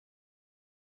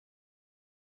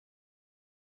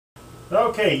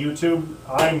Okay, YouTube,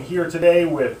 I'm here today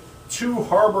with two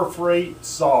Harbor Freight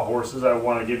sawhorses I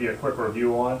want to give you a quick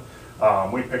review on.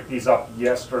 We picked these up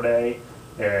yesterday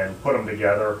and put them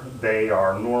together. They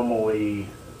are normally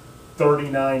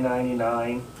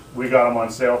 $39.99. We got them on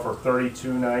sale for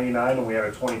 $32.99 and we had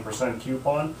a 20%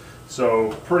 coupon,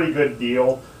 so pretty good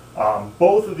deal.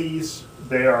 Both of these,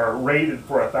 they are rated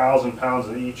for 1,000 pounds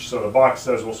in each, so the box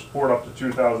says will support up to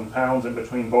 2,000 pounds in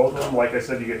between both of them. Like I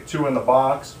said, you get two in the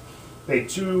box. They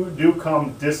do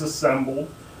come disassembled,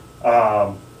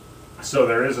 so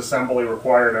there is assembly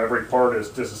required. Every part is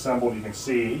disassembled. You can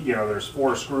see, there's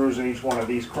 4 screws in each one of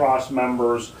these cross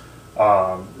members,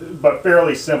 but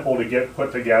fairly simple to get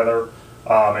put together.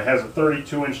 It has a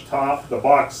 32-inch top. The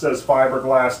box says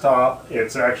fiberglass top.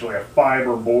 It's actually a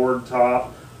fiber board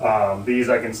top. These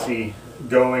I can see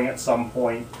going at some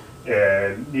point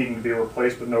and needing to be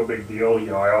replaced, but no big deal.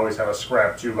 I always have a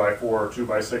scrap 2x4 or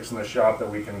 2x6 in the shop that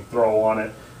we can throw on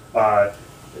it.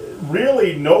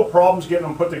 Really no problems getting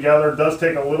them put together. It does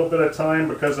take a little bit of time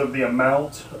because of the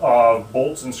amount of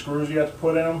bolts and screws you have to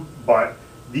put in them, but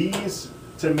these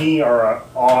to me are an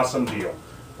awesome deal.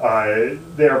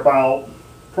 They're about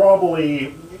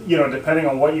probably, depending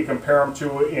on what you compare them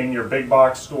to in your big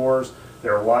box stores,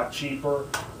 they're a lot cheaper,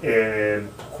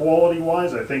 and quality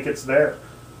wise I think it's there.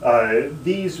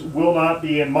 These will not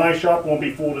be in my shop, won't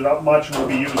be folded up much. We'll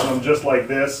be using them just like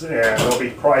this, and they'll be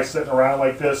probably sitting around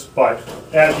like this, but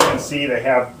as you can see, they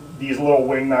have these little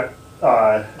wing nut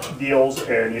deals,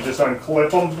 and you just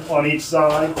unclip them on each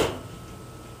side.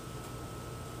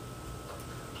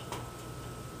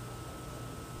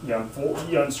 You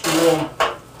unscrew them,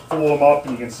 pull them up,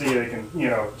 and you can see they can,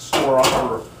 store up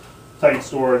for tight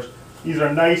storage. These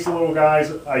are nice little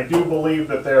guys. I do believe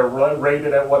that they're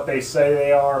rated at what they say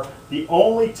they are. The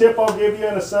only tip I'll give you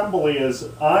in assembly is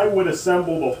I would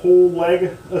assemble the whole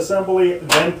leg assembly,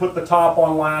 then put the top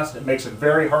on last. It makes it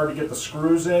very hard to get the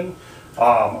screws in.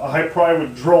 I probably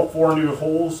would drill 4 new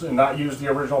holes and not use the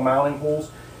original mounting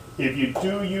holes. If you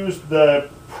do use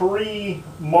the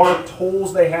pre-marked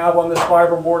holes they have on this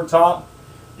fiberboard top,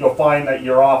 you'll find that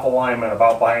you're off alignment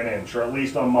about by an inch, or at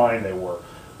least on mine they were.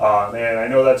 And I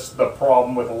know that's the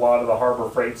problem with a lot of the Harbor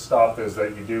Freight stuff, is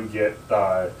that you do get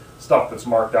stuff that's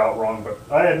marked out wrong, but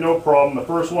I had no problem. The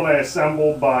first one I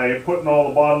assembled by putting all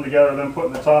the bottom together, then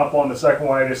putting the top on. The second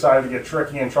one I decided to get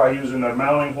tricky and try using the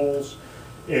mounting holes,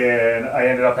 and I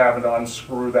ended up having to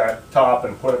unscrew that top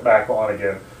and put it back on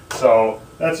again. So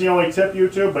that's the only tip,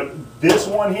 YouTube, but this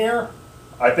one here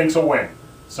I think's a win.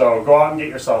 So go out and get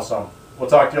yourself some. We'll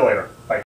talk to you later.